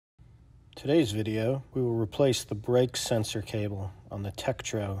Today's video, we will replace the brake sensor cable on the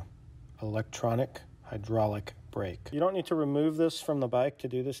Tektro electronic hydraulic brake. You don't need to remove this from the bike to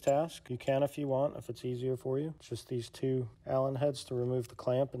do this task. You can if you want, if it's easier for you. It's just these two Allen heads to remove the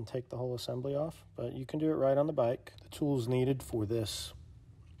clamp and take the whole assembly off, but you can do it right on the bike. The tools needed for this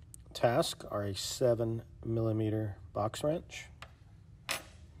task are a 7mm box wrench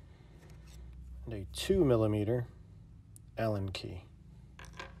and a 2mm Allen key.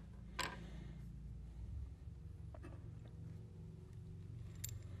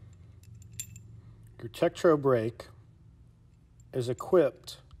 Your Tektro brake is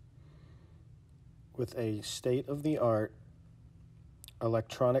equipped with a state-of-the-art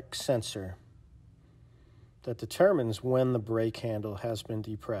electronic sensor that determines when the brake handle has been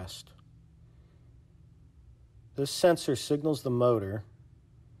depressed. This sensor signals the motor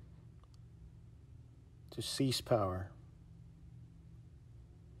to cease power.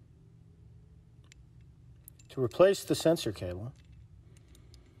 To replace the sensor cable,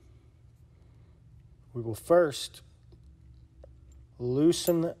 we will first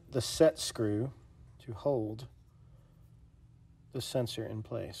loosen the set screw to hold the sensor in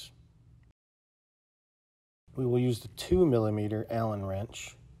place. We will use the 2mm Allen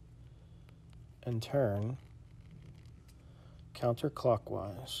wrench and turn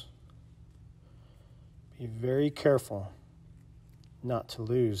counterclockwise. Be very careful not to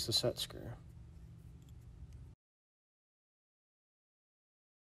lose the set screw.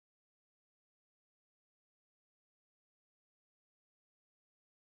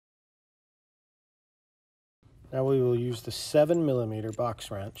 Now we will use the 7mm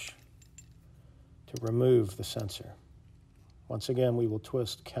box wrench to remove the sensor. Once again, we will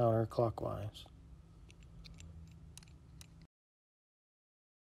twist counterclockwise.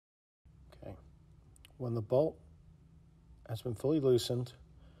 Okay. When the bolt has been fully loosened,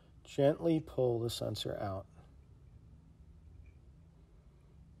 gently pull the sensor out.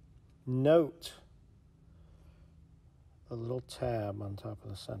 Note the little tab on top of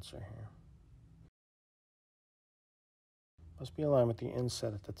the sensor here. Must be aligned with the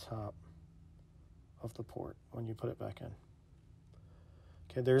inset at the top of the port when you put it back in.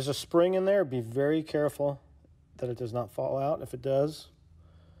 Okay, there's a spring in there. Be very careful that it does not fall out. If it does,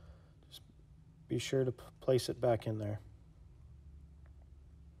 just be sure to place it back in there.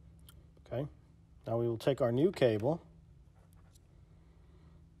 Okay, now we will take our new cable.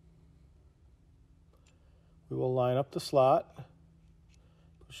 We will line up the slot,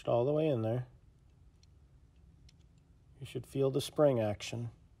 push it all the way in there. You should feel the spring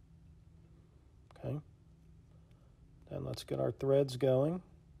action. Okay. Then let's get our threads going.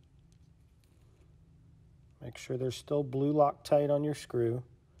 Make sure there's still blue Loctite on your screw.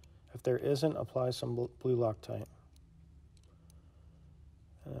 If there isn't, apply some blue Loctite.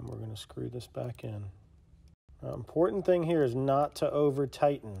 And then we're going to screw this back in. Now, important thing here is not to over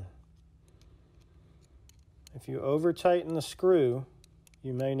tighten. If you over tighten the screw,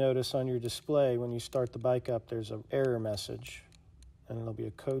 you may notice on your display when you start the bike up there's an error message, and it'll be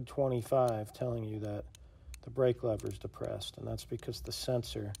a code 25 telling you that the brake lever is depressed, and that's because the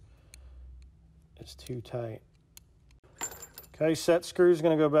sensor is too tight. Okay, set screw is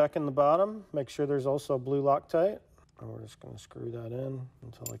going to go back in the bottom. Make sure there's also blue Loctite, and we're just going to screw that in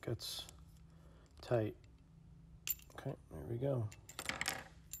until it gets tight. Okay, there we go.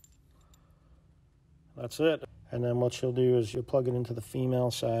 That's it. And then what you'll do is you'll plug it into the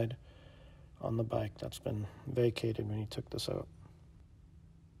female side on the bike that's been vacated when you took this out.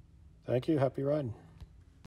 Thank you. Happy riding.